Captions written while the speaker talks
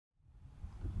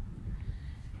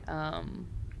how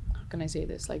can I say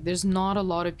this? Like, there's not a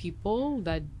lot of people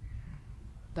that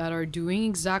are doing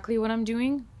exactly what I'm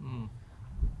doing.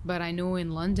 But I know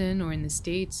in London or in the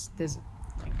States, there's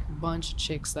like a bunch of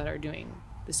chicks that are doing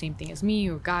the same thing as me,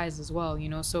 or guys as well, you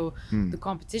know. So the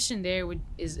competition there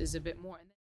is a bit more.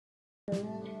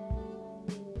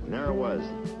 And there it was,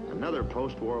 another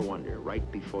post-war wonder right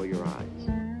before your eyes.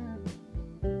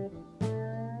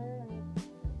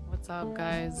 What's up,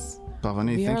 guys?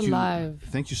 Parvane, We are live.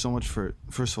 Thank you so much for,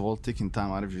 first of all, taking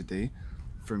time out of your day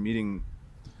for meeting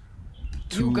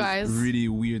two You guys. really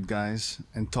weird guys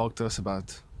and talk to us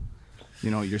about,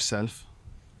 you know, yourself.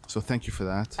 So thank you for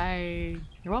that.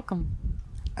 You're welcome.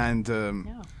 And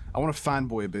Yeah. I want to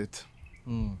fanboy a bit.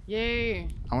 Yay.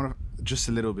 I want to just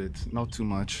a little bit, not too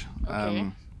much.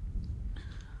 Okay.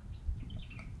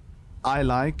 I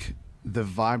like the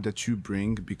vibe that you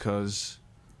bring because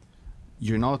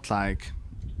you're not like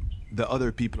the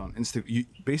other people on Instagram.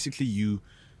 You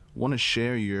want to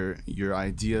share your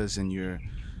ideas and your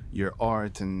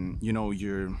art and, you know,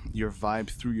 your vibe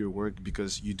through your work,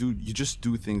 because you just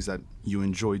do things that you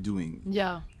enjoy doing.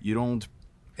 Yeah. You don't,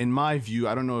 in my view,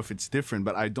 I don't know if it's different,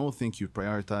 but I don't think you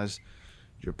prioritize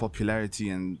your popularity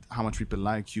and how much people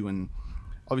like you, and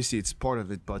obviously it's part of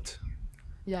it, but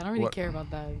Yeah, I don't really care about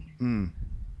that.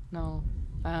 No.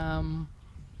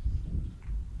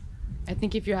 I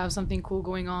think if you have something cool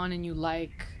going on and you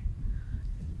like,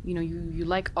 you know, you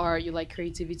like art, you like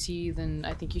creativity, then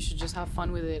I think you should just have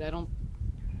fun with it. I don't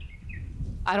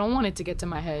want it to get to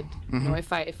my head. You know,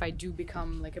 if I do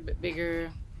become like a bit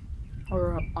bigger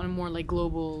or on a more like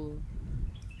global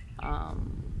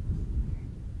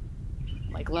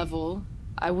like level,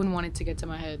 I wouldn't want it to get to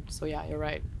my head. So yeah, you're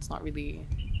right. It's not really,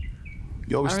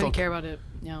 you I always don't really talk, care about it.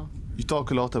 Yeah. you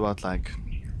talk a lot about like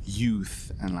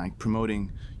youth and like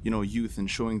promoting, you know, youth and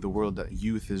showing the world that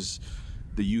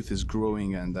the youth is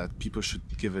growing and that people should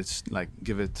give it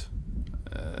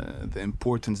the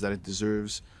importance that it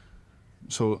deserves.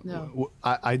 So Yeah.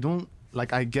 I don't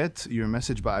like, I get your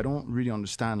message, but I don't really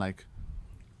understand, like,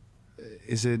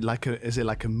 is it like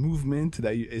a movement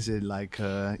that is it like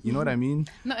you know what I mean?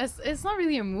 No, it's not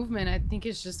really a movement. I think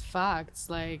it's just facts.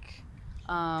 Like,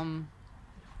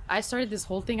 I started this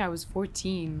whole thing. I was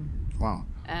 14, Wow.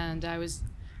 and I was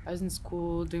in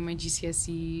school doing my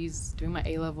GCSEs, doing my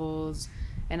A levels,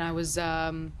 and I was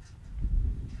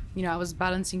you know, I was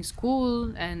balancing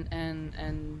school and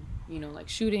you know, like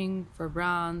shooting for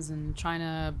brands and trying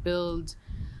to build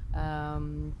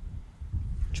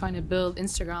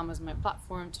Instagram as my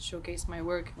platform to showcase my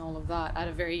work and all of that at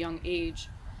a very young age.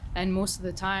 And most of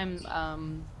the time,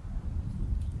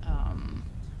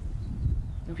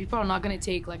 you know, people are not going to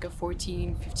take like a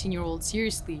 14, 15-year-old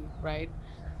seriously, right?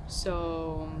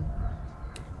 So,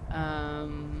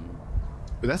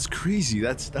 But that's crazy.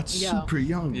 That's Yeah. super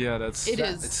young. Yeah, that's It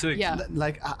is. It's sick. Yeah.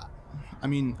 Like I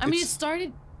mean, I mean, it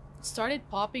it's- started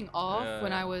popping off Yeah.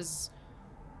 when I was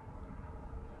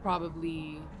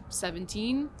probably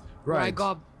 17, where I Right.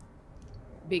 got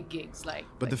big gigs. Like,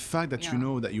 but the fact that you yeah.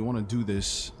 know that you want to do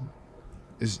this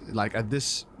is like at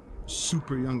this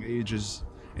super young age is,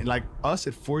 and like us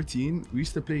at 14, we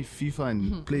used to play FIFA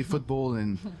and play football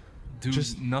and Do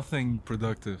Just- nothing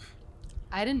productive.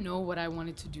 I didn't know what I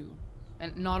wanted to do,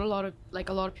 and not a lot of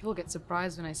people get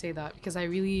surprised when I say that, because I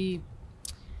really,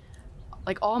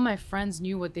 like, all my friends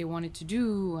knew what they wanted to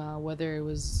do, whether it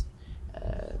was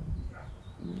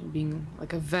being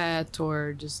like a vet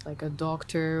or just like a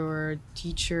doctor or a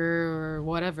teacher or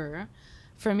whatever.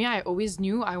 For me, I always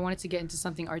knew I wanted to get into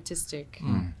something artistic,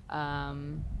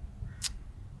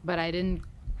 but I didn't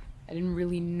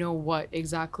really know what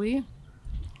exactly.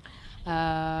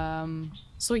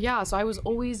 So yeah, so it was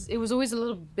always a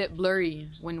little bit blurry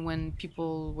when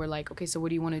people were like, okay, so what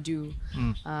do you want to do?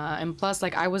 And plus,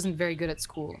 like, I wasn't very good at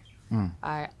school.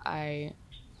 I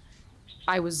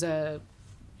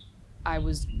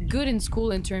was good in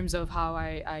school in terms of how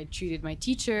I treated my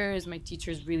teachers. My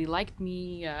teachers really liked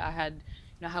me. I had,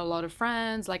 you know, had a lot of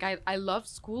friends. Like, I loved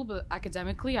school, but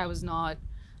academically I was not,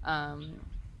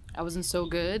 I wasn't so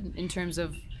good in terms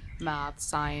of math,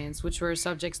 science, which were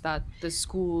subjects that the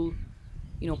school,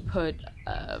 you know, put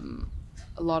a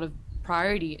lot of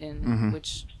priority in,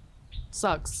 which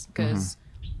sucks because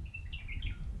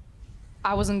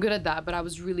I wasn't good at that, but I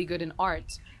was really good in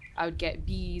art. I would get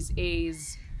B's,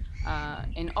 A's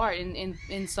in art,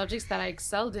 in subjects that I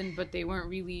excelled in, but they weren't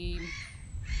really,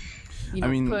 you know,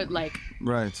 I mean, put like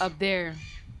right. up there.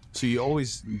 So you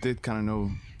always did kind of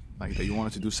know, like, that you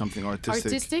wanted to do something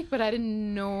artistic. But I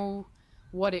didn't know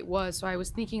what it was. So I was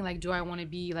thinking, like, do I want to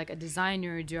be like a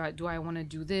designer? Do I want to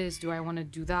do this? Do I want to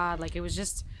do that? Like, it was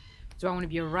just, do I want to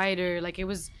be a writer? Like, it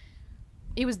was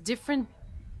it was different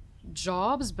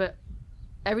jobs, but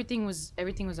everything was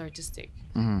artistic.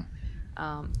 And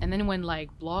then when like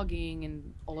blogging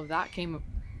and all of that came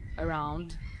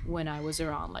around, when I was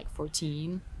around like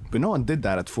 14. But no one did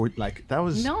that at 4. Like that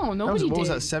was No, that was, nobody what was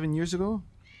that? did. 7 years ago?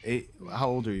 8. How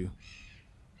old are you?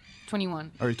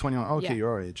 21. Are you 21? Okay, Yeah. you're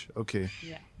our age. Okay.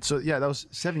 Yeah. So yeah, that was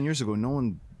 7 years ago. No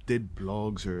one did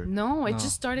blogs or. No, it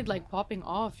just started like popping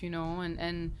off, you know,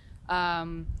 and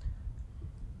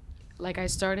like I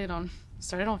started on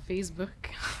Facebook.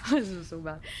 This was so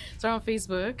bad. Started on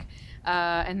Facebook,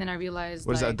 and then I realized.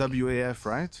 What is like, that? WAF,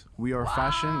 right? We are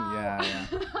fashion. Yeah,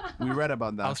 yeah. We read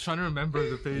about that. I was trying to remember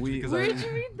the page We- because Where I. did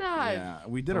you read that? Yeah,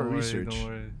 we did Don't our worry, research. don't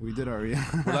worry. We did our.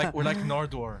 We're like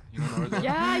Nardwar, you know Nardwar.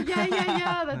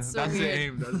 Yeah. That's so That's the weird.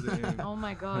 aim. That's the aim. Oh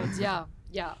my god, yeah.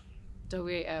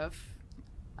 WAF.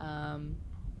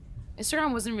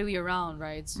 Instagram wasn't really around,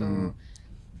 right? So, and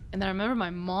then I remember my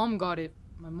mom got it.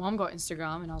 My mom got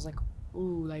Instagram, and I was like,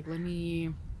 ooh, like let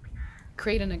me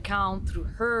create an account through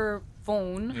her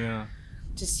phone Yeah.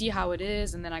 to see how it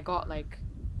is. And then I got like,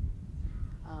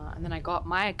 and then I got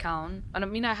my account. And I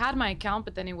mean, I had my account,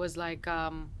 but then it was like,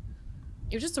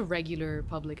 it was just a regular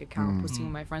public account posting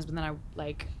with my friends. But then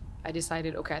I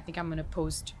decided, okay, I think I'm gonna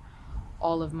post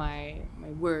all of my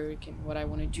work and what I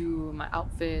want to do, my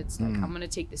outfits. Like I'm gonna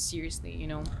take this seriously, you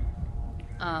know.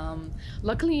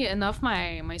 Luckily enough,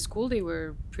 my school, they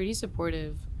were pretty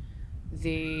supportive.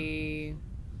 They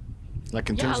Like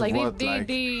in terms like of what?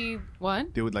 they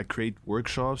what? They would like create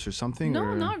workshops or something. No,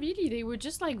 or? not really. They were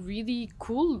just like really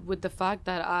cool with the fact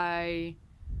that I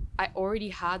already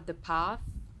had the path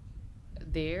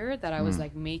there that I was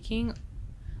like making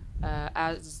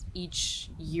as each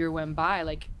year went by.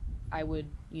 Like I would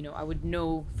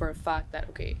know for a fact that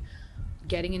okay,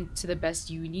 getting into the best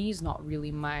uni is not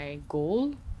really my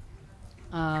goal.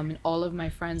 And all of my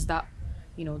friends that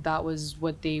was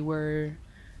what they were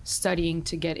studying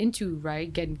to get into,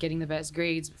 right? Getting the best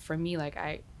grades. For me, like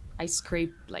I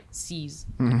scraped like C's,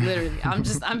 like, literally.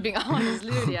 I'm being honest.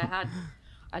 Literally, I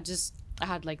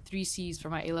had like 3 C's for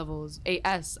my A levels.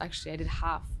 AS actually, I did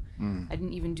half. I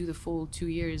didn't even do the full 2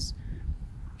 years.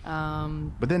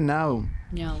 But then now,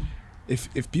 Yeah.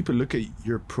 if people look at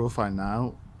your profile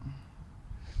now,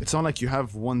 it's not like you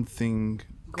have one thing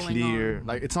Going clear. on.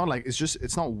 Like it's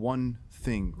not one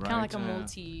thing, right? Kind of like a Yeah.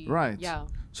 multi. Right. Yeah.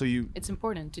 So you. It's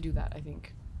important to do that, I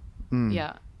think. Mm.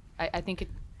 Yeah. I think it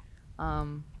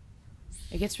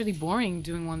gets really boring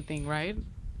doing one thing, right?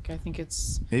 Like, I think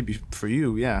it's Maybe for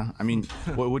you, yeah. I mean,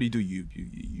 what do you do?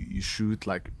 You shoot,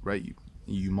 like, right?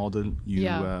 You model. You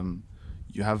Yeah.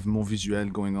 You have more visual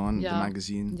going on, the Yeah.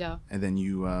 magazine. Yeah. And then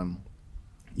you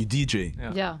DJ.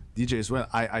 Yeah. yeah. DJ as well.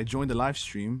 I joined the live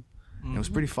stream. And it was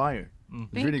pretty fire. It was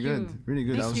Thank really you. good. Really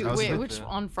good. Thank you. Wait, like- which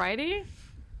on Friday?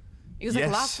 It was like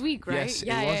Yes. last week, right? Yes,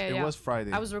 yeah, it was. yeah. It was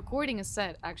Friday. I was recording a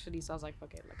set actually, so I was like,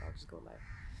 fuck it, like I'll just go live.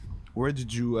 Where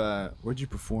did you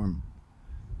perform?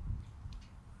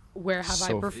 Where have I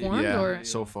So- performed yeah, or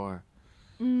so far?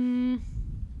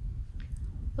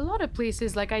 a lot of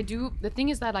places? Like I do. The thing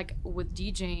is that like with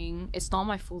DJing, it's not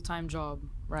my full-time job,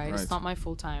 right? Right. It's not my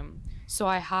full-time. So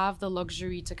I have the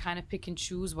luxury to kind of pick and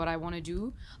choose what I want to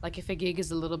do. Like if a gig is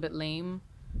a little bit lame,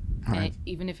 Right. and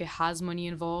even if it has money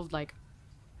involved, like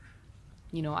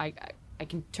I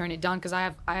can turn it down because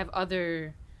I have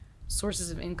other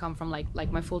sources of income from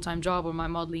like my full-time job or my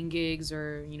modeling gigs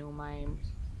or my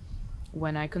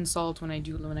when I consult, when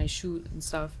I shoot and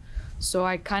stuff. So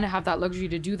I kind of have that luxury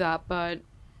to do that. But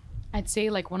I'd say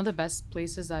like one of the best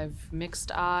places I've mixed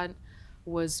at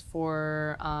was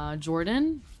for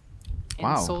Jordan in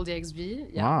Wow. Seoul DXB.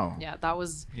 Yeah. Wow. Yeah, that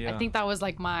was I Yeah. think that was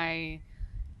like my,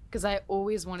 because I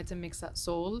always wanted to mix at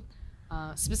Seoul,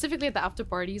 specifically at the after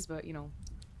parties, but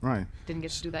Right. didn't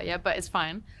get to do that yet, but it's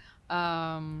fine.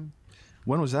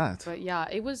 When was that? But yeah,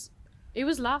 it was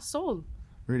last Seoul.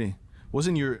 Really?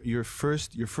 Wasn't your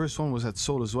first one was at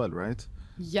Seoul as well, right?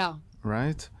 Yeah,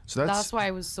 Right. So that's why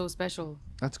it was so special.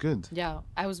 that's good. Yeah,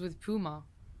 I was with Puma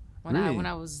when Really?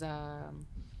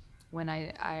 when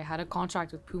I had a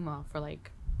contract with Puma for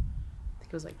like I think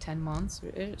it was like 10 months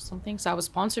or something. So I was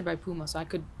sponsored by Puma, so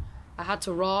I had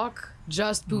to rock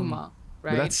just Puma,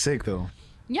 right? But that's sick though.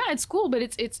 Yeah, it's cool, but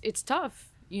it's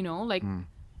tough, like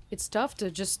it's tough to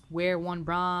just wear one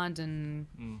brand and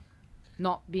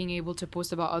not being able to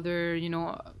post about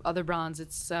other brands.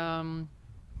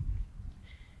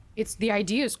 It's the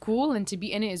idea is cool and to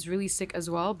be in it is really sick as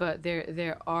well, but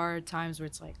there are times where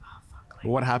it's like, oh fuck, like, But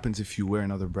what happens if you wear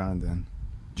another brand then?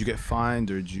 Do you get fined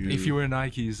or do you? If you wear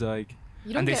Nikes, like,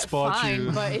 you don't and they get spot fined,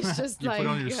 you, but it's just you like put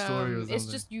on your story or it's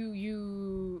something. just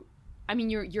you I mean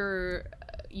you're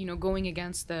going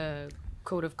against the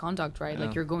code of conduct, right? Like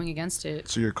Yeah. you're going against it.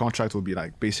 So your contract will be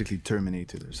like basically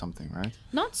terminated or something, right?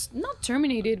 Not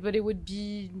terminated, but it would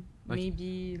be Like-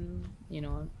 maybe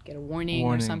get a warning or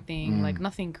Warning. something. Like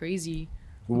nothing crazy.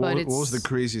 What, But what was the it's-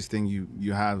 craziest thing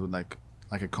you had with like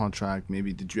a contract?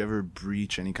 Maybe did you ever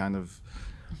breach any kind of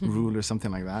rule or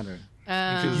something like that? Or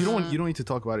you don't need to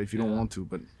talk about it if you don't Yeah. want to,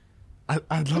 but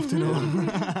I'd love to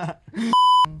know.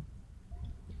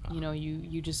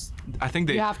 You just I think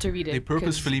you have to read it. they 'cause-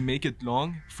 purposefully make it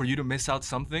long for you to miss out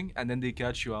something, and then they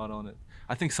catch you out on it.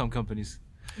 I think some companies,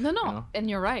 No, know? and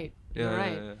you're right. yeah, You're yeah,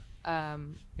 right. yeah,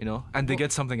 Um, and they Well-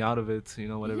 get something out of it,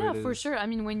 whatever yeah, it is. for sure. I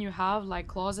mean, when you have like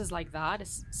clauses like that,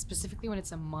 specifically when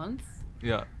it's a month.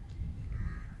 Yeah.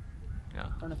 I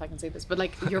don't know if I can say this, but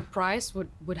like your price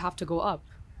would have to go up.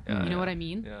 Yeah, You know yeah, what I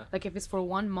mean? yeah. Like if it's for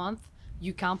 1 month,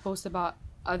 you can't post about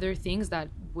other things that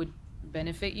would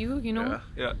benefit you. You know,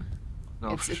 Yeah. Yeah. No,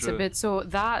 it's for it's sure. a bit so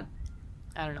that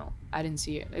I don't know. I didn't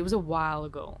see it. It was a while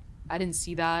ago. I didn't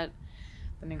see that.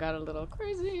 Then it got a little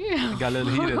crazy. It got a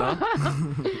little heated, huh?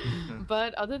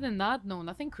 But other than that, no,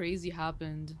 nothing crazy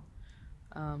happened.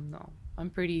 No, I'm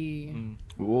pretty. Mm.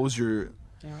 What was your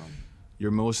Yeah.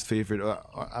 your most favorite?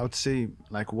 I would say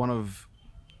like one of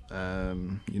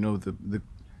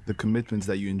the commitments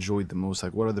that you enjoyed the most.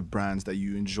 Like what are the brands that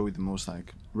you enjoyed the most,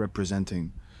 like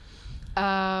representing?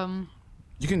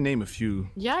 You can name a few.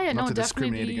 Yeah, Not no, to definitely.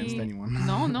 discriminate against anyone.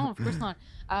 No, of course not.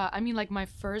 I mean, like my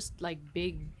first like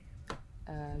big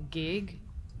gig,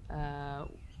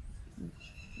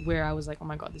 where I was like, oh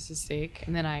my god, this is sick,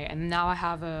 and now I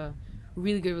have a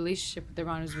really good relationship with the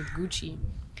runners with Gucci,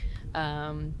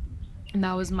 and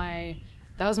that was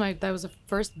the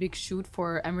first big shoot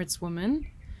for Emirates Women.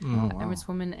 Oh, wow. Emirates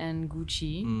Women and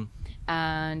Gucci, Mm.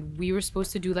 and we were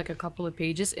supposed to do like a couple of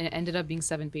pages, and it ended up being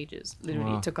 7 pages.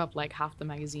 Literally, Wow. it took up like half the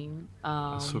magazine.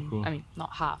 so cool. I mean,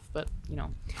 not half, but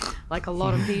like a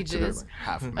lot of pages. Like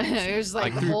half. It was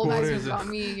like Like the whole magazine three-quarters about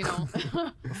me,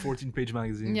 A 14-page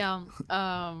magazine. yeah.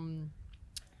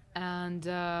 And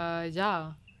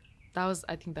yeah,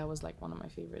 I think that was like one of my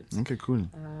favorites. Okay, cool.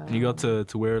 And you got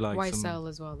to wear like YSL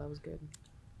as well. That was good.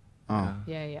 Oh,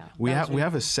 Yeah. we That have was we really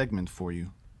have a good. segment for you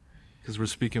because we're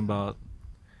speaking about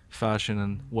fashion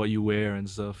and what you wear and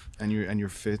stuff. and your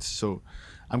fits. So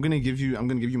I'm gonna give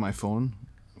you my phone.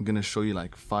 I'm gonna show you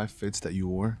like 5 fits that you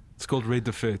wore. It's called Rate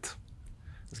the Fit.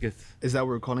 Let's get Is that what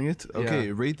we're calling it? Okay,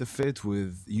 Yeah. rate the fit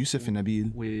with Youssef and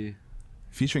Nabil, we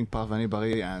featuring Parvane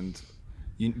Barré, and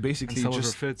you and basically some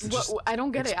just of her fits. What, I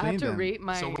don't get it. I have explain to them. rate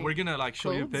my. So we're gonna like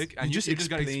show you a clothes? pic, and You you just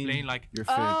gotta explain explain like your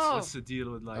fits. Oh. what's the deal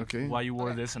with like Okay. why you wore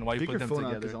Okay. this and why you Take put your them phone out,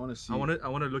 together. 'cause I wanna see. I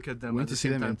want to look at them. We at need to the see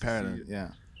same them in time to parallel. see Yeah.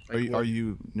 like what- Are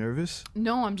you nervous?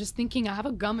 No, I'm just thinking. I have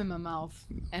a gum in my mouth,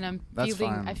 and I'm That's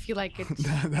feeling. fine. I feel like it's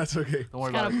That's okay. Don't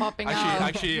worry kind about of it. popping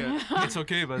Actually, out. it's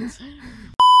okay, but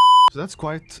So that's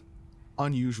quite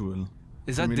unusual.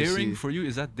 is For that me to daring see. for you?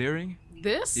 Is that daring?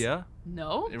 This? Yeah,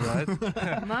 No. right. Not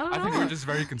at I think all. we're just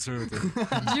very conservative.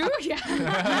 You? Yeah.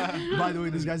 By the way,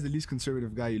 this guy's the least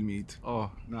conservative guy you'll meet. Oh,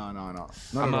 No, not I'm, at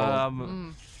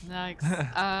all. Nice.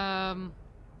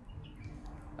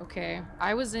 Okay.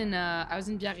 I was in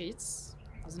Biarritz.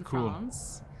 I was in Cool.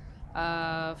 France.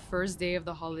 First day of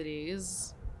the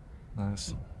holidays.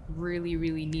 nice Really,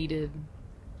 really needed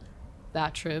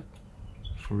that trip.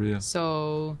 for real.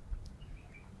 So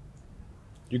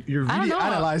You're I don't really know.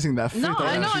 analyzing that fit. no,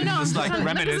 I know. aren't you? Just, like, This is a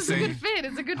reminiscing. good fit.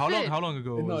 It's a good How fit. long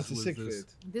ago No, was, it's a was sick this?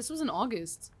 fit. This was in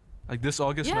August. Like this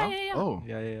August Yeah, now? yeah, yeah. Oh,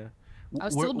 Yeah. I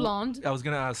was still blonde. I was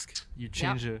gonna ask. You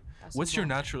change it. That's What's still your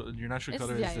blonde. natural It's-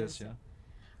 color? yeah, Is yeah, this? it's-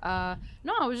 Yeah.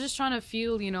 No, I was just trying to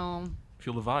feel,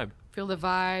 Feel the vibe. feel the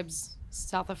vibes,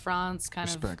 south of France kind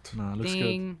respect. No, of looks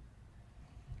thing.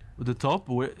 good. The top.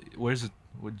 Where's it?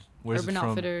 Where's Urban it from?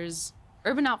 Outfitters.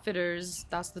 Urban Outfitters,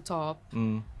 that's the top.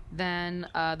 Mm. Then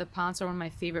the pants are one of my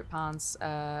favorite pants.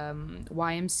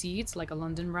 YMC, it's like a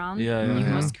London brand. Yeah, You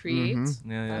yeah. must create.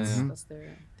 Yeah, That's, yeah. that's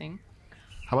their thing.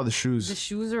 How about the The shoes?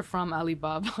 shoes are from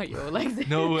Alibaba, yo. Like they,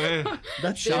 No way. That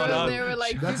they, Shout were, out. they were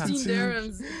like That's 15 insane.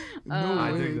 dirhams. No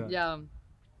I way. dig that. Yeah.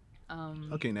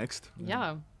 Okay, next.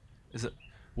 Yeah. Is it?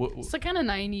 It's like kind of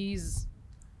 90s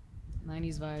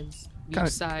vibes. Beach Kinda-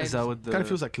 side. Is that what the? Kind of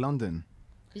feels like London.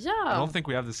 Yeah. I don't think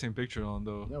we have the same picture on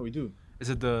though. Yeah, we do. Is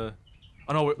it the?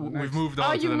 Oh no, we've next. moved Oh,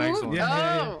 on to you the next moved? one.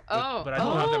 Oh, oh. But I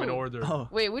don't have them in oh. order. Oh,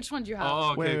 Wait, which one do you have? Oh,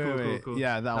 okay, Wait, cool, wait, cool, wait. cool.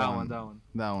 Yeah, that one. That one.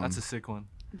 that one. That's a sick one.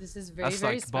 This is very, That's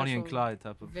very like special. Bonnie and Clyde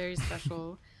type of. Very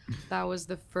special. That was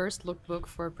the first lookbook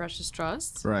for Precious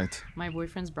Trust, Right. my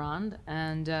boyfriend's brand.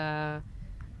 And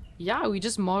yeah, we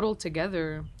just modeled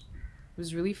together. It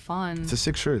was really fun. It's a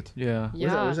sick shirt. Yeah.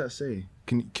 Yeah. What does that say?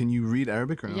 Can you read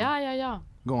Arabic or no? Yeah.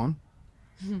 Go on.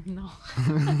 No.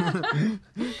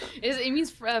 It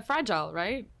means fragile,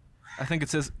 right? I think it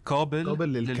says قابل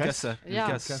قابل للكسر. Yeah.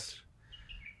 للكسر.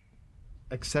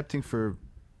 Accepting for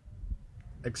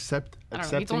I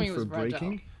don't know, he told me accepting it for was fragile.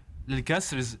 breaking.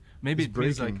 للكسر is maybe It's it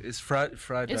means breaking. like it's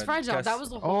fragile. It's fragile. كسر. That was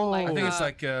the whole Oh. like. I think it's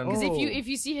like because Oh. if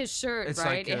you see his shirt, It's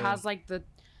right, like, it has like the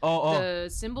oh the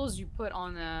symbols you put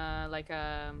on like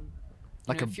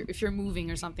Like if you're moving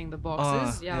or something, the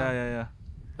boxes. yeah.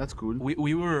 That's cool.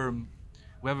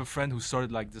 We have a friend who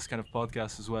started like this kind of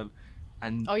podcast as well,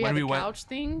 and Oh yeah, when the we went, couch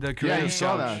thing. the Yeah, creative you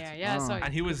saw couch. that. Yeah, Oh. so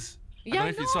and he was. I yeah, don't know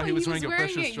if you saw. He was wearing a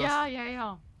precious it. trust.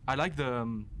 Yeah. I like the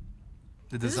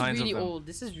This is designs really of them. old.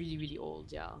 This is really old.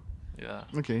 Yeah.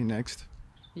 Yeah. Okay, next.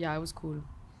 Yeah, it was cool.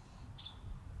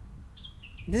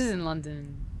 This is in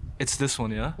London. It's this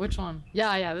one, yeah. Which one?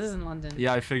 Yeah, this is in London.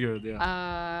 Yeah, I figured.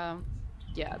 Yeah.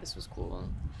 Yeah, this was cool.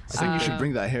 I think you should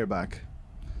bring that hair back.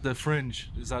 The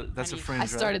fringe is that's a fringe. I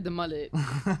started the mullet,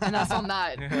 and that's on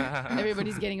that. Right?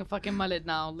 Everybody's getting a fucking mullet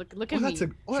now. Look Oh, at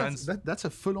me. that's a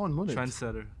full-on mullet.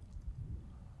 Trendsetter.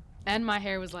 And my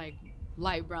hair was like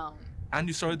light brown. And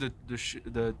you started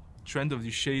the trend of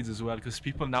these shades as well, because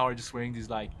people now are just wearing these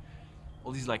like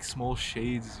all these like small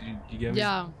shades. You get me?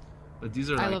 Yeah, But these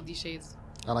are I like love these shades.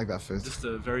 I like that fit. just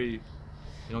a very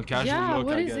casual Yeah, look.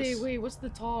 what I is guess. it? Wait, what's the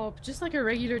top? Just like a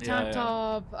regular tank Yeah.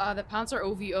 top. The pants are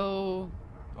OVO.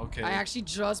 Okay. I actually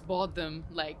just bought them,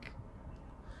 like,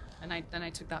 and I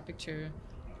took that picture,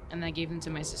 and I gave them to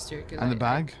my sister. And the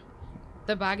bag?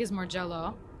 The bag is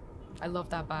Margiela. I love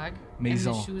that bag.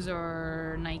 Maison. And the shoes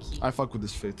are Nike. I fuck with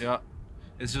this fit. Yeah.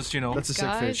 It's just That's a sick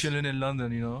Guys. fit. chilling in London,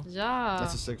 Yeah.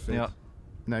 That's a sick fit. Yeah.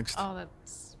 Next. Oh,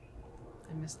 that's.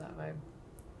 I miss that vibe.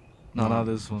 No, not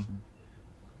this one.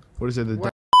 What is it? The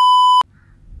What-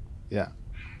 yeah.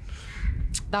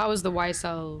 That was the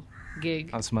YSL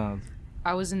gig. That's mad.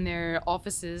 I was in their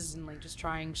offices and like just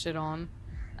trying shit on.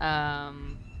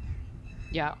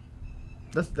 Yeah,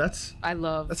 That's that's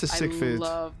a sick fit. I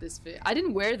love this fit. I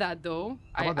didn't wear that though.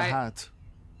 how about the hat?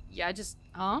 Yeah, I just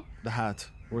The hat.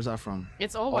 Where's that from?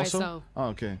 It's all Also? YSL. Oh,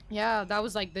 okay. Yeah, that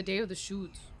was like the day of the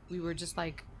shoot. We were just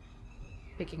like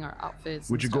picking our outfits.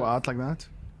 Would and you go stuff. out like that?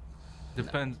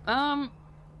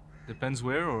 Depends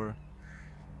where or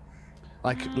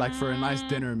Like for a nice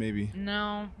dinner maybe.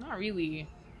 No, not really.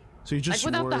 So you just Like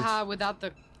without wore the it. hat, without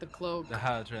the cloak. the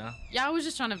hat, yeah. Yeah, I was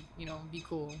just trying to, be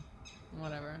cool.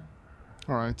 Whatever.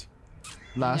 All right.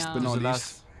 Last Yeah. but not Who's the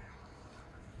least,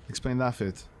 explain that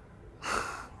fit.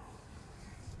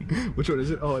 Which one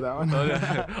is it? Oh, that one.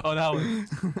 Oh, that one.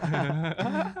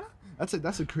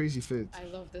 That's a crazy fit. I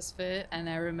love this fit, and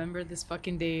I remember this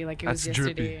fucking day like it was That's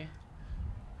drippy. yesterday.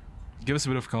 Give us a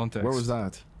bit of context. Where was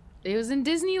that? It was in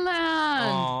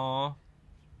Disneyland, Aww.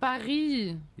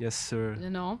 Paris. Yes, sir. You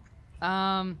know.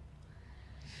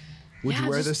 Would yeah, you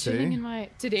wear just this chilling today? in my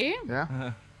today?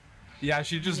 Yeah. Yeah,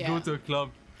 she just go Yeah. to a club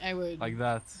I would. like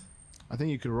that. I think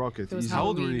you could rock it. It was easy. How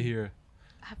old were Halloween. you here?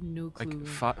 I have no Like clue.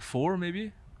 4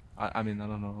 maybe? I mean I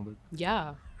don't know, but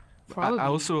Yeah, probably. I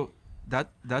also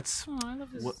that's Oh, I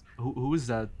love this. who is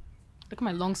that? Look at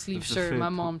my long sleeve That's a shirt. My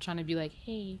fit. mom trying to be like,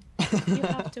 "Hey, you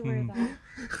have to wear that."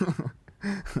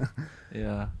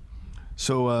 Yeah.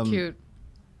 So Cute.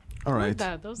 all I like right.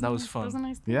 that. That That was nice- fun. That was a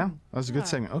nice thing. Yeah, that was a good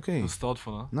Yeah. segment. Okay, It was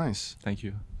thoughtful, huh? nice. Thank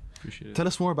you. Appreciate it. Tell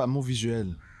us more about Mon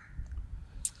Visuel.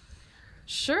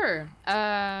 Sure.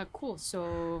 Cool. So,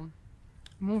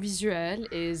 Mon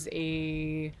Visuel is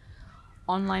a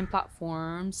online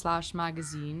platform /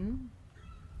 magazine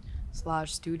 /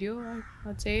 studio,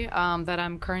 I'd say, that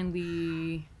I'm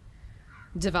currently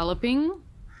developing.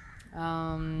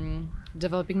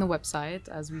 Developing the website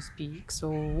as we speak. So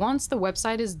once the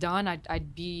website is done,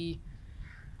 I'd be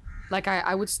like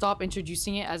I would stop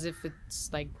introducing it as if it's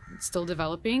like still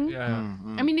developing. Yeah.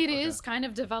 I mean, it is kind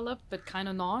of developed, but kind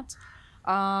of not.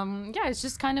 Yeah, it's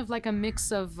just kind of like a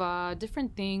mix of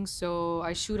different things. So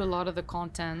I shoot a lot of the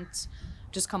content,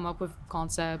 just come up with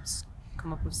concepts,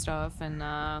 come up with stuff, and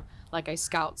like I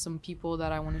scout some people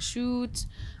that I want to shoot.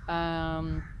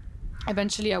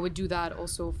 Eventually, I would do that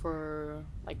also for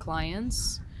like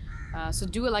clients. So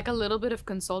do like a little bit of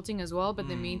consulting as well, but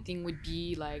the main thing would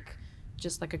be like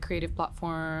just like a creative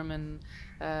platform and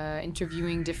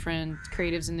interviewing different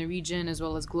creatives in the region as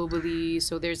well as globally.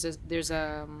 So there's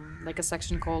a like a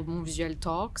section called Mon Visuel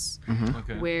Talks,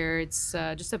 Okay. where it's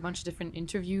just a bunch of different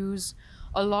interviews.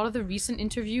 A lot of the recent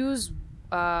interviews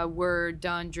were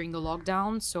done during the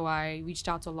lockdown, so I reached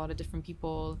out to a lot of different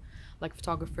people, like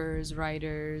photographers,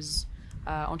 writers,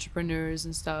 entrepreneurs,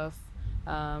 and stuff,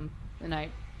 and I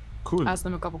Cool. asked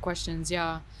them a couple questions.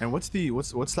 Yeah. And what's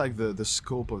like the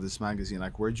scope of this magazine?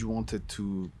 Like, where do you want it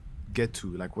to get to?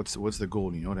 Like, what's the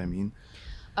goal? You know what I mean?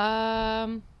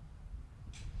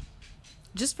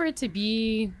 Just for it to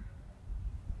be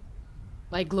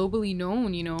like globally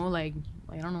known, you know, like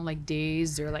I don't know, like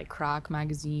Dazed or like Crack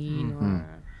magazine or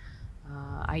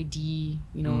ID,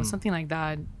 you know, something like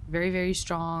that. Very, very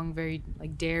strong, very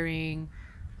like daring.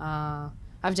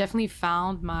 I've definitely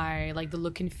found my like the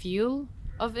look and feel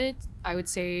of it. I would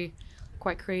say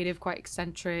quite creative, quite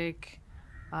eccentric.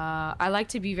 I like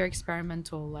to be very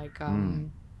experimental, like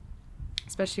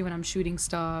especially when I'm shooting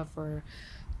stuff or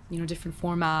you know different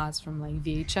formats from like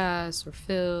VHS or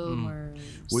film or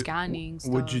scanning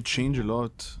stuff. Would you change a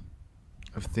lot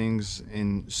of things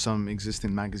in some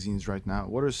existing magazines right now?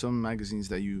 What are some magazines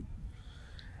that you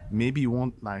maybe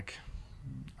want, like,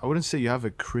 I wouldn't say you have a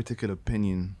critical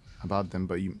opinion about them,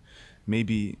 but you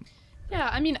maybe... Yeah,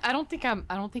 I mean, I don't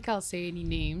think I'll say any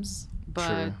names,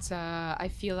 but I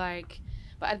feel like,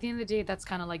 but at the end of the day, that's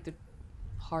kind of like the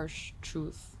harsh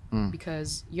truth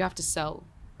because you have to sell,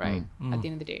 right? At the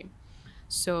end of the day.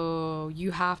 So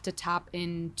you have to tap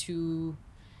into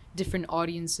different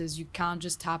audiences. You can't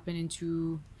just tap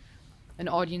into an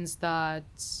audience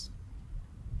that's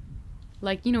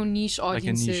like, you know, niche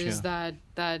audiences that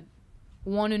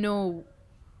want to know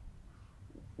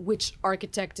which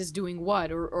architect is doing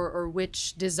what or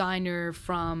which designer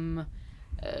from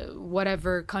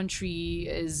whatever country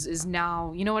is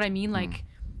now, you know what I mean? Like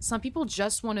some people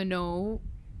just want to know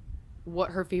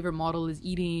what her favorite model is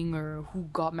eating or who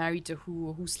got married to who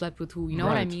or who slept with who, you know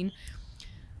what I mean?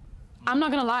 I'm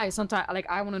not gonna lie, sometimes like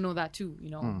I want to know that too, you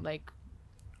know, like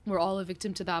we're all a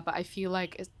victim to that, but I feel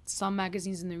like some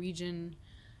magazines in the region,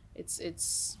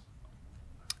 it's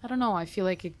I don't know, I feel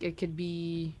like it could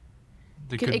be,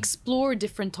 could explore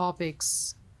different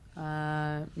topics,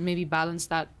 maybe balance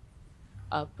that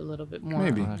up a little bit more.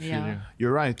 Maybe. Yeah.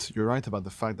 You're right about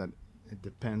the fact that it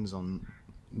depends on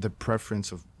the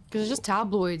preference of... Because it's just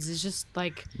tabloids, it's just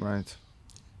like... Right.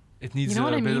 It needs You know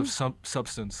a bit what I mean? of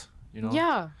substance, you know?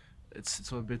 Yeah. It's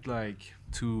a bit like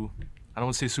too, I don't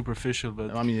want to say superficial,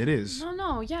 but I mean, it is.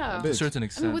 No, yeah. to a certain I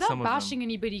extent. mean, without some bashing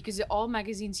anybody, because all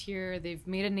magazines here, they've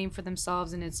made a name for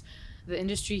themselves, and it's the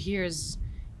industry here is,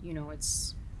 you know,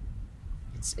 it's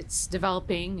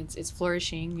developing, it's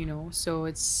flourishing, you know. So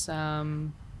it's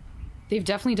they've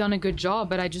definitely done a good job,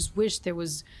 but I just wish there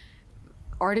was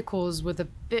articles with a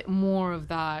bit more of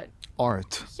that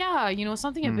Art. Yeah, you know,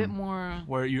 something a bit more.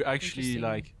 where you actually Interesting.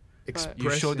 like But- you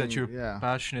show that you're yeah.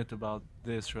 passionate about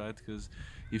this, right? Because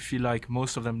you feel like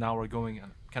most of them now are going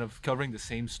and kind of covering the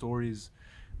same stories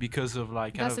because of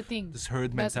like kind That's the of thing. this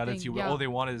herd That's the mentality thing, where yeah. all they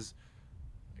want is,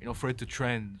 you know, for it to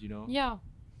trend, you know. Yeah,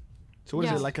 So what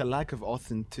is Yeah. it, like a lack of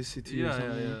authenticity or Yeah,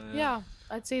 something? yeah,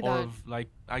 I'd say Or that. of like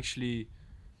actually,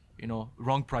 you know,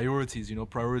 wrong priorities, you know,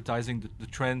 prioritizing the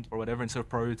trend or whatever instead of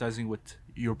prioritizing what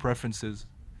your preferences,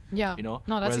 Yeah. you know.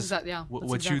 No, that's Whereas exactly. Yeah.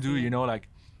 that's what you do, exactly you it. know, like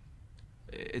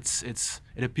it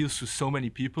appeals to so many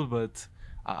people, but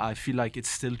I feel like it's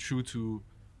still true to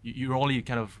you're only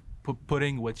kind of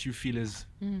putting what you feel is,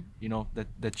 you know,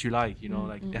 that you like, you know,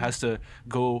 like it has to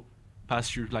go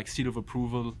past your like seal of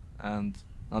approval, and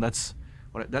that's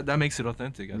what that makes it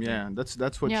authentic. I think. Yeah,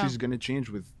 that's what Yeah. she's gonna change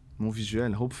with Mon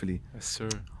Visuel, hopefully. Yes, sir.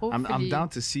 I'm Hopefully. down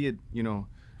to see it, you know.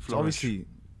 It's Flourish. obviously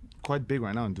quite big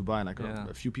right now in Dubai, like Yeah.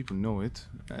 a few people know it,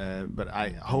 but I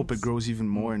hope it grows even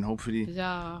more, and hopefully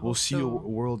Yeah. we'll hope see so.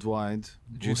 worldwide. Do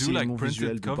you We'll do, see like, Mon printed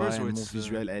Visuel covers, Dubai or and Mon it's,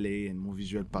 Visuel LA and Mon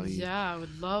Visuel Paris. Yeah, I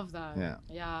would love that. Yeah.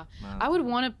 Yeah. Man. I would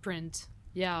want to print.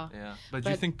 Yeah. Yeah, but do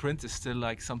you But- think print is still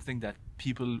like something that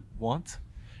people want?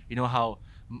 You know how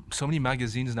so many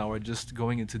magazines now are just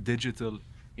going into digital.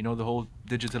 You know, the whole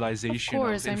digitalization Of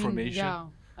course. of information. I mean,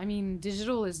 yeah. I mean,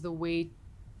 digital is the way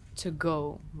to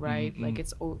go, right? Mhm, Like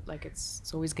mhm.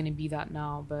 it's always gonna be that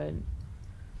now, but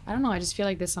I don't know. I just feel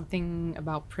like there's something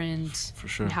about print For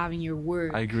sure. and having your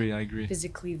work I agree.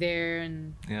 physically there,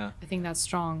 and Yeah, I think that's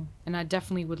strong. And I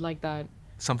definitely would like that.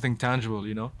 something tangible.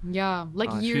 You know, Yeah, like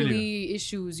I feel you. yearly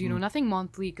issues. You know, nothing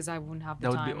monthly because I wouldn't have the that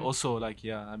would time. be also like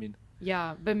I mean,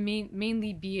 Yeah, but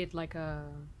mainly be it like a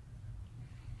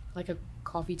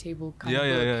coffee table kind Yeah, of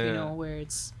yeah, book, yeah, you yeah. know, where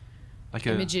it's like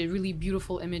images, really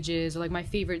beautiful images, or like my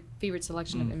favorite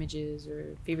selection Mm. of images,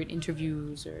 or favorite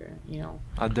interviews, or you know.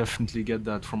 I definitely get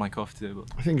that for my coffee table.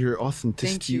 I think your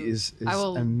authenticity you. is I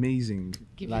will amazing.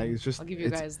 I'll give you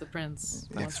it's- guys the prints.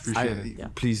 Thanks, once. appreciate I, it. Yeah.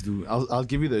 Please do. I'll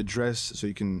give you the address so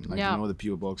you can like Yeah. you know the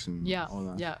PO box and Yeah, all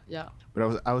that. yeah.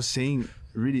 But I was saying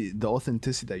really the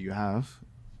authenticity that you have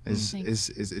is Thanks.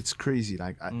 it's crazy.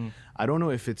 Like I don't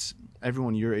know if it's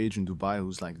everyone your age in Dubai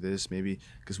who's like this, maybe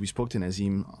because we spoke to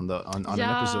Nazim on an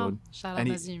Yeah. episode. Shout out and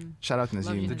Nazim. Shout out Love you,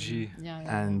 Nazim. The Nazim. G.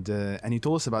 Yeah. And he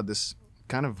told us about this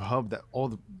kind of hub that all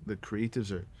the creatives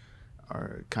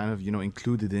are kind of, you know,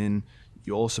 included in.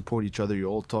 You all support each other. You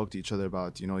all talk to each other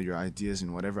about, you know, your ideas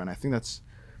and whatever. And I think it's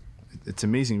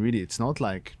amazing, really. It's not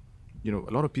like, you know,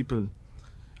 a lot of people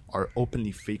are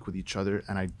openly fake with each other,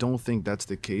 and I don't think that's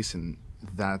the case. And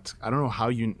that, I don't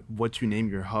know what you name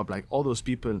your hub, like all those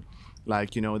people,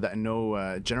 like, you know, that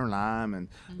know General Lam, and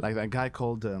like that guy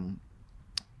called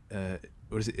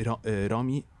what is it,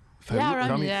 Rami Farou? Yeah,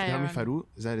 Rami, Rami Rami. Farou,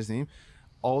 is that his name?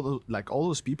 All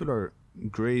those people are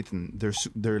great, and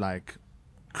they're like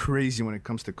crazy when it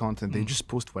comes to content. They just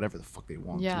post whatever the fuck they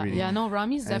want. Yeah, really. yeah. No,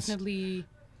 Rami's And it's- definitely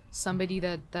somebody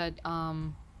that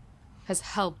has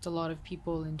helped a lot of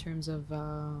people in terms of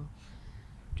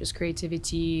just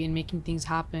creativity and making things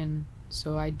happen.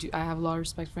 So I have a lot of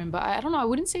respect for him. But I don't know. I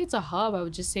wouldn't say it's a hub. I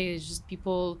would just say it's just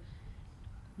people.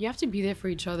 You have to be there for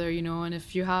each other, you know. And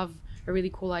if you have a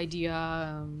really cool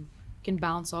idea, can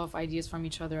bounce off ideas from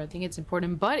each other. I think it's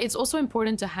important. But it's also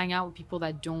important to hang out with people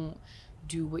that don't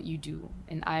do what you do.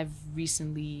 And I've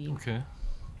recently Okay.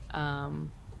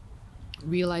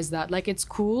 realize that, like, it's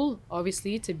cool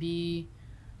obviously to be,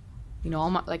 you know,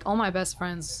 all my best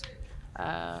friends,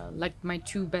 like my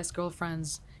two best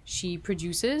girlfriends, she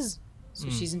produces, so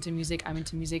she's into music, I'm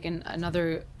into music, and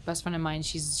another best friend of mine,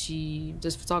 she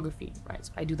does photography, right?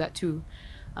 So I do that too.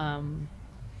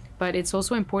 But it's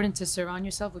also important to surround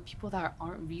yourself with people that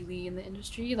aren't really in the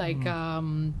industry, like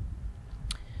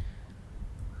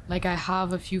I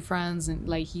have a few friends, and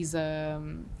like he's a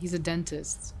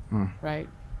dentist, right?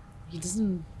 He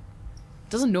doesn't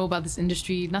know about this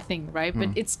industry, nothing, right? But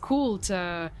it's cool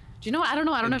to, do you know? I don't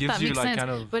know It if gives that you, makes like, sense,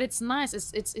 kind of- but it's nice.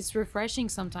 It's refreshing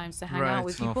sometimes to hang Right. out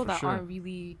with No, people for that sure. aren't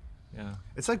really. Yeah.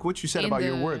 It's like what you said In about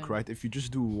your the- work, right? If you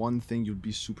just do one thing, you'll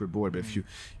be super bored. But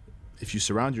if you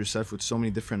surround yourself with so many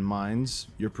different minds,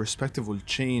 your perspective will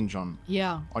change on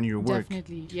Yeah. your work.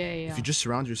 Definitely. Yeah. If you just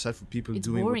surround yourself with people It's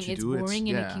doing boring. what you It's do, boring,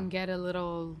 and yeah. it can get a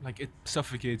little. Like it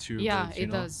suffocates you. Yeah, but, you it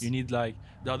know, does. You need like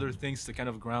the other things to kind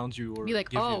of ground you or Be like,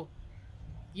 give oh,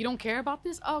 you don't care about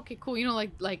this? Oh, okay, cool. You know,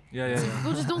 like Yeah.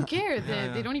 people just don't care.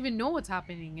 Yeah. They don't even know what's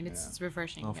happening, and it's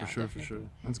refreshing. No, Yeah, for sure, definitely. for sure.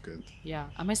 That's good. Yeah.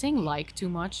 Am I saying like too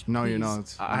much? No, you're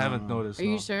Please. not. I haven't No. noticed. Are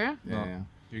you no. sure? Yeah, No. yeah.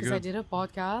 You're Because good. I did a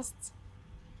podcast.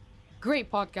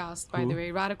 Great podcast, by Who? the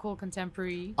way. Radical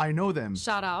Contemporary. I know them.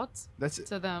 Shout out That's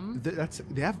to them.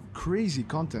 they have crazy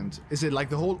content. Is it like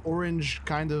the whole orange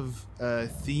kind of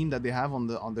theme that they have on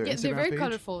their Yeah, Instagram they're very page?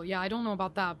 colorful. Yeah, I don't know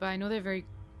about that, but I know they're very,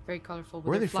 very colorful with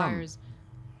Where are their they from? flyers.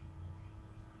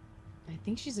 I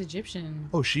think she's Egyptian.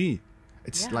 Oh, it's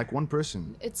Yeah. like one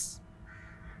person.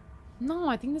 No,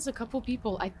 I think there's a couple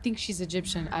people. I think she's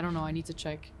Egyptian. I don't know. I need to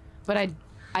check. But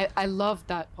I loved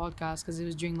that podcast because it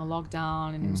was during the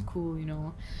lockdown and it was cool, you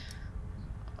know.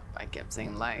 I kept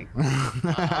saying like I'm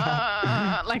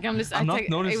just. I'm not It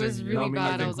noticing. was you really know,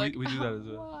 bad. I think was like, we do that as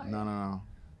well. why? No.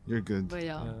 You're good. But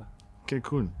yeah. Okay,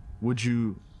 cool. Would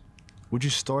you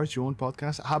start your own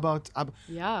podcast? How about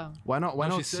Yeah. why not No, she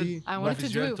not said- see I wanted to do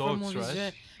Visual it for Talks, Movies right?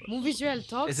 Joel. Movies Joel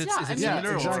Talks. Is it- yeah, is I it mean,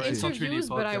 similar it's or interviews, it's not really a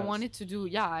but I podcast? wanted to do.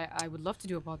 Yeah, I would love to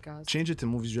do a podcast. change it to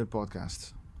Movies Joel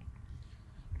podcast?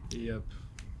 Yep.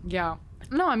 Yeah.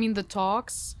 No, I mean the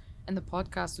talks and the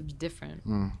podcast would be different.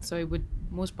 Mm. So it would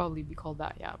most probably be called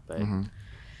that, yeah. But Mm-hmm.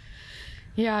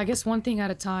 yeah, I guess one thing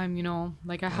at a time, you know.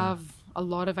 Like I have a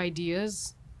lot of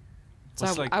ideas. So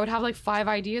What's like- I would have like 5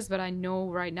 ideas, but I know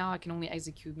right now I can only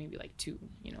execute maybe like 2,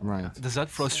 you know. Right. Does that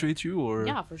frustrate you or?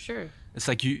 Yeah, for sure. It's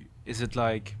like you. Is it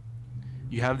like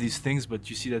you have these things, but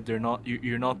you see that they're not.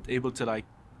 You're not able to like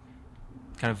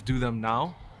kind of do them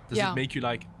now. Does Yeah. it make you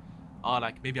like, oh,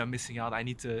 like maybe I'm missing out. I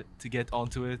need to get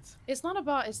onto it. It's not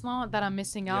that I'm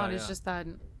missing Yeah, out. It's yeah. just that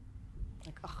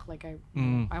like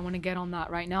Mm. I want to get on that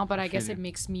right now, but I guess feel it you.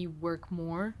 makes me work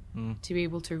more Mm. to be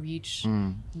able to reach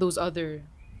Mm. those other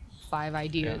 5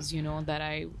 ideas, you know, that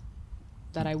I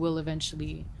will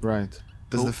eventually. Right.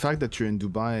 Does Oh. the fact that you're in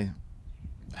Dubai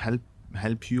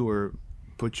help you or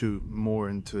put you more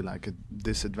into like a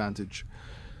disadvantage?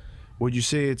 Would you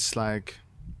say it's like,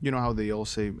 you know how they all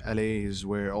say LA is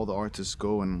where all the artists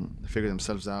go and figure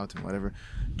themselves out and whatever?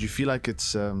 Do you feel like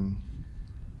it's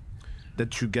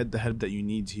that you get the help that you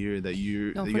need here, that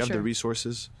you No, that for you have the sure.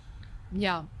 resources?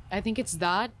 Yeah, I think it's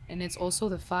that, and it's also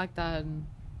the fact that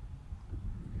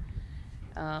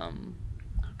how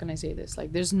can I say this?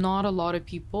 Like, there's not a lot of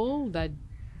people that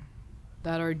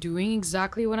are doing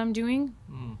exactly what I'm doing.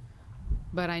 Mm.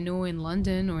 But I know in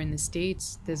London or in the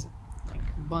States, there's like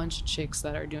a bunch of chicks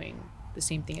that are doing the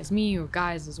same thing as me, or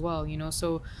guys as well, you know.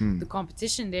 So the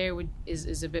competition there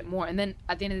is a bit more. And then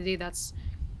at the end of the day, that's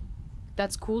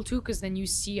that's cool too, because then you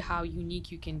see how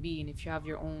unique you can be, and if you have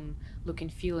your own look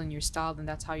and feel and your style, then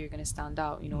that's how you're gonna stand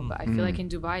out, you know. But I feel like in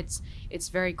Dubai, it's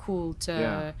very cool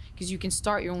to, because you can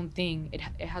start your own thing. It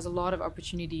has a lot of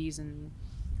opportunities, and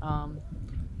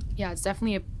yeah, it's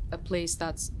definitely a place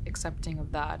that's accepting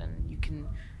of that, and you can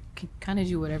kind of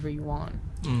do whatever you want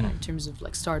in terms of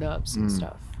like startups and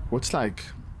stuff. What's like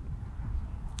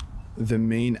the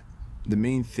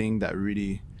main thing that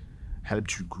really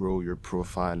helped you grow your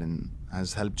profile and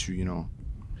has helped you, you know,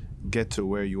 get to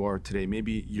where you are today?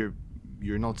 Maybe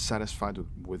you're not satisfied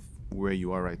with where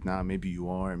you are right now. Maybe you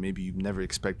are. Maybe you've never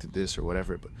expected this or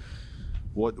whatever. But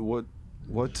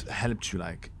what helped you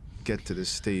like get to this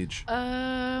stage?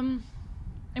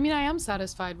 I mean, I am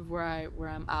satisfied with where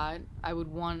I'm at.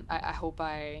 I hope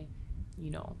I,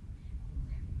 you know,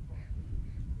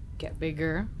 get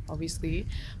bigger, obviously.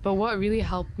 But what really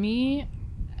helped me,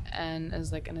 and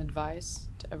as like an advice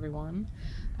to everyone,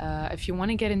 if you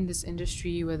want to get in this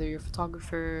industry, whether you're a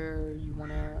photographer or you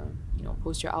want to, you know,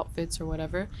 post your outfits or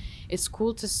whatever, it's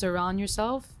cool to surround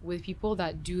yourself with people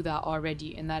that do that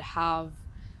already and that have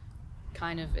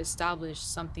kind of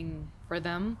established something for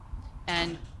them,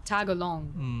 and tag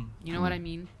along. You know what I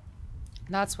mean?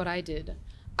 That's what I did.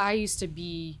 I used to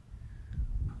be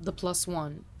the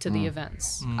 +1 to the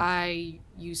events. I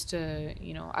used to,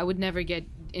 you know, I would never get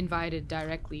invited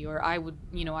directly, or I would,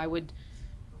 you know, I would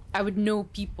know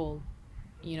people,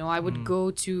 you know. I would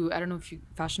go to, I don't know if you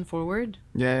Fashion Forward.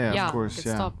 Yeah, of course. It's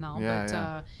stopped now,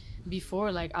 but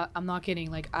before, like, I'm not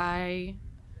kidding, like,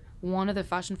 one of the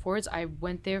Fashion Forwards, I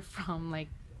went there from like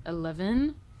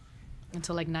 11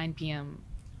 until like 9 p.m.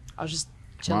 I was just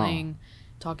chilling,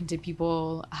 talking to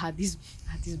people. I had these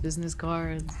business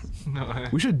cards. No,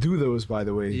 We should do those, by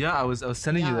the way. yeah, I was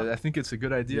telling you Yeah. that I think it's a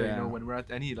good idea. You Yeah. know, when we're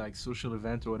at any like social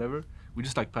event or whatever, we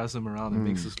just like pass them around. It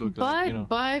makes us look like, you know.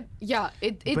 But yeah,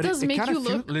 it But does it make kinda you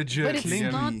look legit, but it's clingy.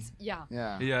 not.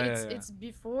 Yeah. It's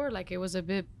before, like, it was a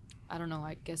bit, I don't know,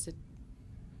 I guess it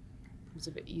was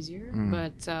a bit easier,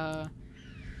 but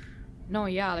no,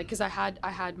 yeah, like, because I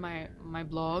had my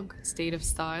blog, State of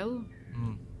Style,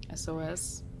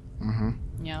 SOS.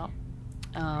 Yeah.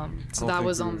 So that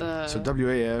was on the So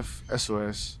WAF,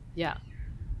 SOS. yeah,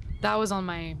 that was on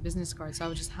my business card. So I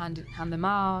would just hand them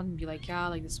out and be like, yeah,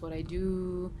 like, this is what I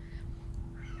do.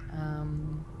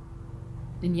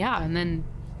 And yeah, and then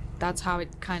that's how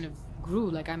it kind of grew.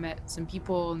 Like, I met some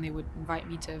people and they would invite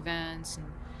me to events,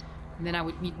 and then I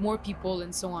would meet more people,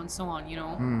 and so on, you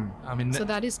know. I mean, So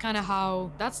that is kind of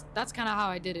how that's kind of how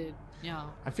I did it. Yeah.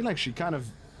 I feel like she kind of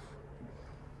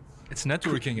it's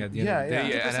networking at the end of the Yeah, day,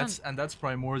 yeah. and that's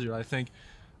primordial. I think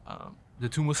the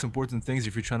two most important things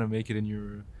if you're trying to make it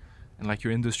in like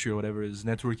your industry or whatever is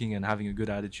networking and having a good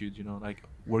attitude. You know, like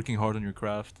working hard on your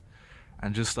craft,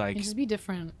 and just like And just be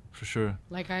different. for sure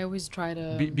Like, I always try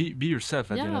to be yourself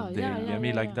at the end of the day. Yeah, You know what I yeah,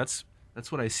 mean, yeah, like yeah.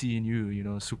 that's what I see in you. You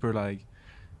know, super like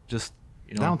just,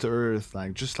 you know, down to earth,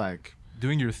 like just like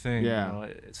doing your thing. Yeah. You know,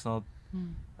 it's not.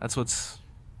 That's what's.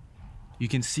 You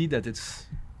can see that it's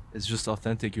just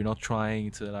authentic. You're not trying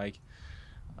to like.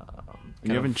 you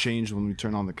kind haven't of- changed when we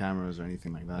turn on the cameras or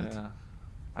anything like that. Yeah.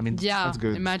 I mean, yeah. That's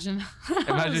good. Imagine.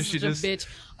 Imagine she Such a just- bitch.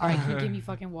 All right, can you give me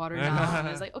fucking water now? And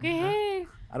it's like, okay, hey.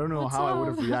 I don't know What's how I would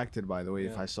have up? reacted, by the way,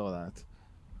 if Yeah. I saw that.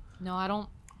 No, I don't.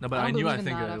 no, but I I don't knew. I believe in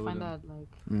think that. I I find would've- that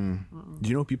like. Do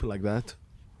you know people like that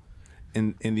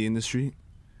in the industry?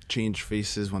 Change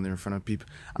faces when they're in front of people.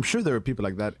 I'm sure there are people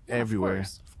like that Yeah, everywhere.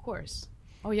 Of course.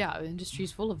 Oh yeah, the industry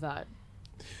is full of that.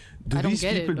 Do I don't these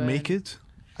get it, people but- make it?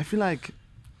 I feel like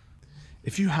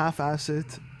if you half-ass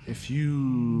it, if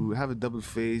you have a double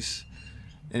face,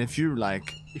 and if you're like,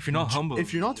 If you're not humble,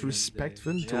 if you're not at the end of the day.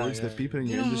 respectful Yeah, towards yeah, the people in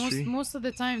You your know, industry, most of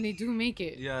the time they do make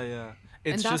it. Yeah, yeah.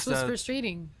 And It's that's just what's that.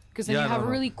 frustrating, because then Yeah, you have no,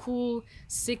 no. really cool,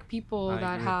 sick people I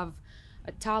that agree. have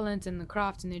a talent in the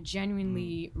craft, and they're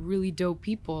genuinely really dope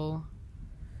people,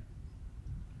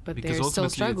 but Because they're still ultimately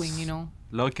struggling, it's you know.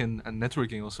 Luck and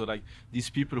networking also, like these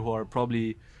people who are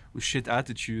probably with shit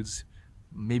attitudes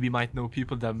maybe might know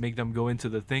people that make them go into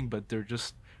the thing, but they're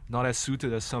just not as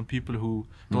suited as some people who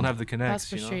don't have the connects.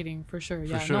 That's you know? frustrating for sure. For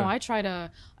Yeah. sure. No, I try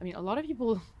to. I mean, a lot of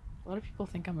people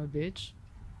think I'm a bitch.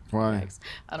 why? Yikes.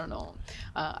 I don't know.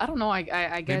 I don't know. I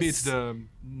guess Maybe it's the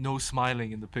no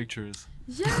smiling in the pictures.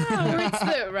 yeah, or it's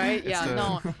the right. Yeah, the-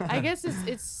 no. I guess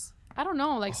it's. I don't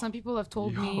know. Like, some people have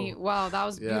told me, Yo. "Wow, that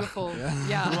was Yeah. beautiful." Yeah.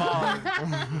 Yeah.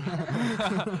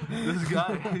 This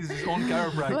guy, he's his own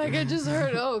chiropractor. Like, I just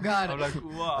heard. Oh God. I'm like,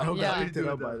 wow. I hope Yeah. that picked it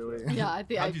up, by the way. Yeah, I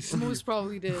think Have I you seen most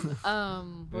probably did. What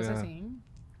was I Yeah. saying?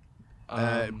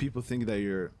 People think that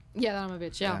you're. Yeah, that I'm a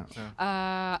bitch. Yeah.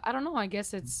 Yeah. I don't know. I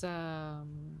guess it's.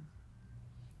 Don't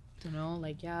know.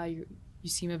 Like, yeah, you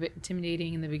seem a bit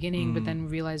intimidating in the beginning, but then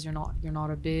realize you're not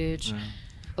a bitch. Yeah.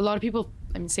 A lot of people,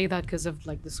 I mean, say that because of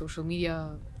like the social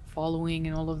media following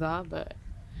and all of that, but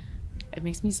it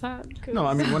makes me sad. 'Cause No,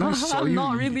 I mean when I saw you,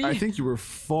 not really. I think you were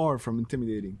far from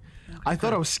intimidating. I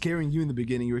thought I was scaring you in the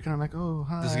beginning. You were kind of like, oh,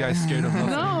 hi. This guy's scared of nothing.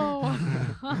 No.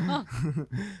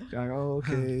 You're like, oh,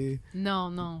 okay.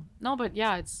 no, but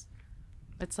yeah,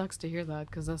 it sucks to hear that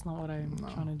because that's not what I'm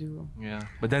trying to do. Yeah,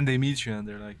 but then they meet you and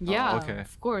they're like, Yeah, oh, okay.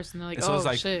 of course, and they're like, And so oh it's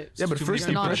like, shit. Yeah, but Too first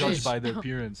many you're people not a judge bitch. by their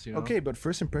appearance, you know. Okay, but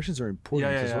first impressions are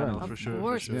important Yeah, as yeah, well. no, Of for sure, for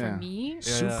course, sure. Yeah. for me, Yeah,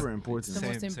 Super yeah. important. the Same,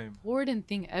 most same. important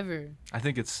thing ever. I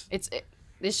think it's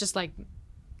It's just like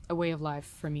a way of life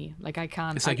for me. Like I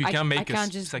can't. like you I can't make I can't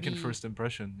a just second be- first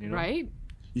impression, you know. right?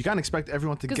 You can't expect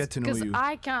everyone to get to know you.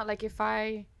 I can't, like, if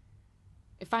I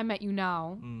met you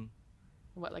now, Mm.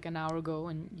 what, like an hour ago,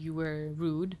 and you were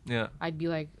rude, Yeah, I'd be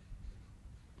like,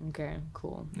 okay,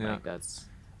 cool. Yeah. Like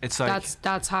it's like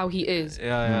that's how he is. yeah,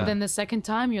 yeah, But then the second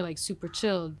time, you're like super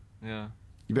chilled. yeah.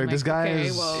 You'd be like, I'm this like, guy okay,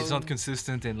 is. well- It's not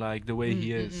consistent in like the way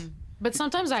he is. But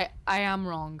sometimes I am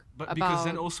wrong But about. because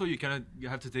then also you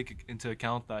have to take into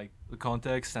account like the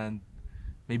context and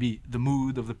maybe the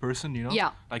mood of the person, you know.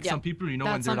 Yeah, Like yeah. some people, you know,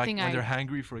 That's when something they're I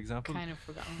hangry, for example, kind of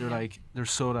forgot. they're like they're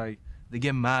so like they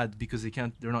get mad because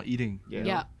they're not eating. you know?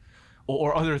 Yeah.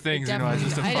 Or other things, you know. It's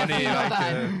just a I funny definitely know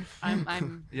like. that.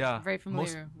 I'm Yeah. very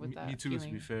familiar Most- with me- that. me too, to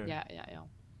be feeling. fair. Yeah.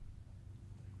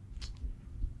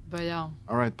 But yeah.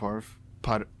 All right, Parv.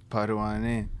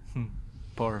 Paruane.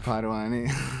 Parv. Paruane.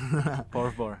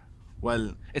 Parv bar.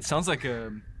 Well, It sounds like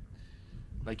you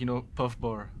know, puff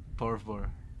bar, parv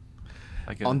bar.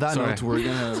 Like on that sorry. note, we're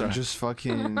gonna Sorry. just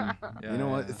fucking. You know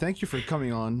what? yeah. Thank you for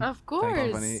coming on. Of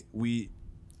course. Paruane.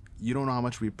 You don't know how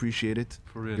much we appreciate it.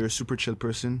 For real. You're a super chill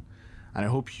person, and I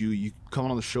hope you come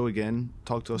on the show again,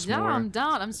 talk to us Yeah, more. I'm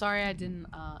down. I'm sorry I didn't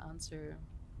answer.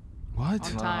 What?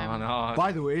 On No, time. no.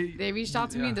 By the way, They reached out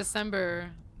to me in Yeah. December.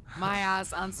 My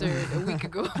ass answered a week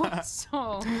ago.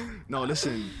 So, no,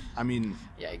 listen. I mean,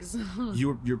 yikes.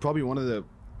 you're probably one of the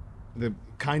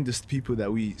kindest people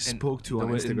that we spoke to the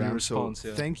on way- in the Instagram. response, so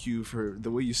yeah. thank you for the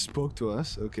way you spoke to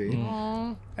us. Okay,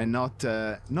 Aw. and not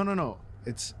no.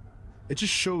 It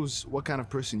just shows what kind of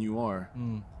person you are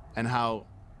Mm. and how.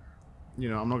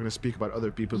 I'm not gonna speak about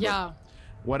other people. Yeah,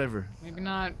 But whatever. maybe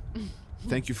not.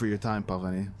 Thank you for your time,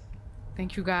 Pavane.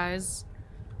 Thank you guys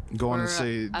Go on for and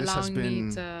say this has allowing been.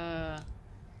 me to,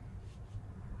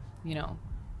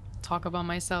 talk about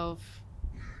myself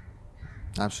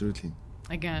Absolutely.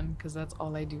 again, because that's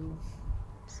all I do.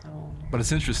 So, But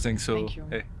it's interesting. So Thank you.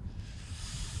 hey,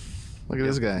 Look at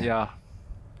this guy. yeah,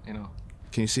 you know,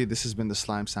 Can you see this has been the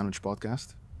Slime Sandwich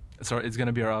Podcast? it's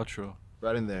gonna be our outro.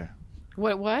 Right in there.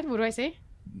 what do I say?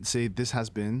 Say this has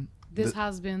been This the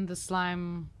has been the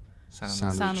Slime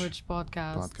Sandwich Sandwich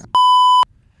Podcast. Podcast.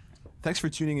 Thanks for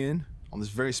tuning in on this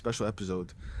very special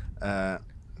episode.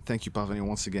 Thank you, Pavane,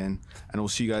 once again, and we'll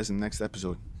see you guys in the next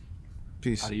episode.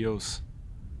 Peace. Adios.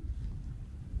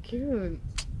 Cute.